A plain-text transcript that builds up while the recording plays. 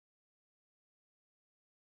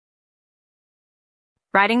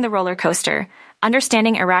Riding the roller coaster,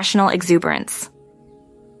 understanding irrational exuberance.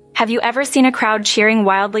 Have you ever seen a crowd cheering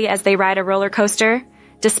wildly as they ride a roller coaster,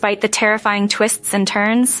 despite the terrifying twists and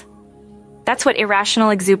turns? That's what irrational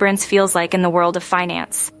exuberance feels like in the world of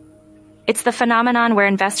finance. It's the phenomenon where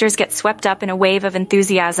investors get swept up in a wave of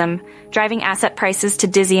enthusiasm, driving asset prices to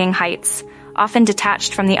dizzying heights, often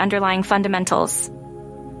detached from the underlying fundamentals.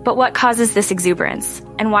 But what causes this exuberance,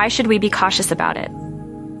 and why should we be cautious about it?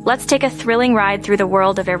 Let's take a thrilling ride through the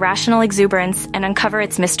world of irrational exuberance and uncover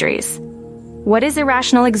its mysteries. What is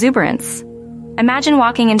irrational exuberance? Imagine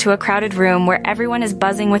walking into a crowded room where everyone is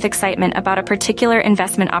buzzing with excitement about a particular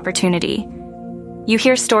investment opportunity. You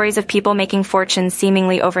hear stories of people making fortunes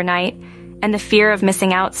seemingly overnight, and the fear of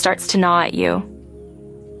missing out starts to gnaw at you.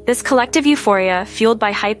 This collective euphoria, fueled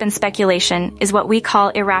by hype and speculation, is what we call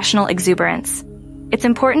irrational exuberance. It's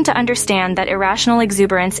important to understand that irrational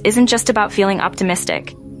exuberance isn't just about feeling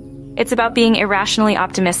optimistic. It's about being irrationally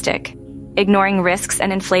optimistic, ignoring risks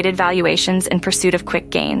and inflated valuations in pursuit of quick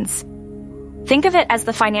gains. Think of it as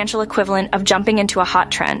the financial equivalent of jumping into a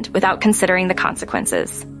hot trend without considering the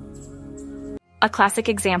consequences. A classic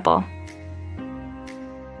example.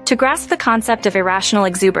 To grasp the concept of irrational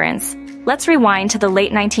exuberance, let's rewind to the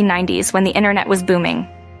late 1990s when the internet was booming,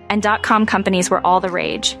 and dot-com companies were all the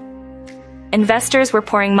rage. Investors were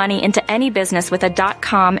pouring money into any business with a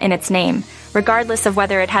 .com in its name, regardless of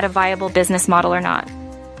whether it had a viable business model or not.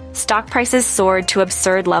 Stock prices soared to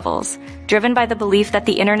absurd levels, driven by the belief that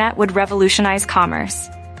the internet would revolutionize commerce.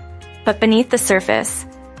 But beneath the surface,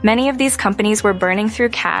 many of these companies were burning through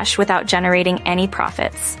cash without generating any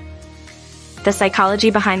profits. The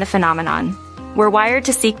psychology behind the phenomenon. We're wired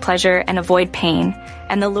to seek pleasure and avoid pain,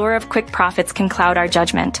 and the lure of quick profits can cloud our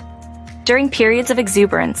judgment. During periods of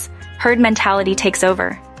exuberance, herd mentality takes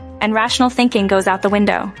over, and rational thinking goes out the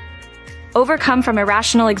window. Overcome from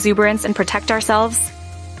irrational exuberance and protect ourselves?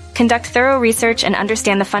 Conduct thorough research and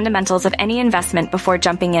understand the fundamentals of any investment before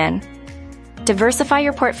jumping in. Diversify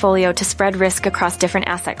your portfolio to spread risk across different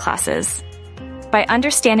asset classes. By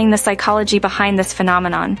understanding the psychology behind this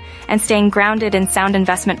phenomenon and staying grounded in sound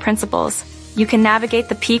investment principles, you can navigate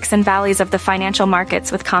the peaks and valleys of the financial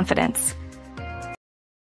markets with confidence.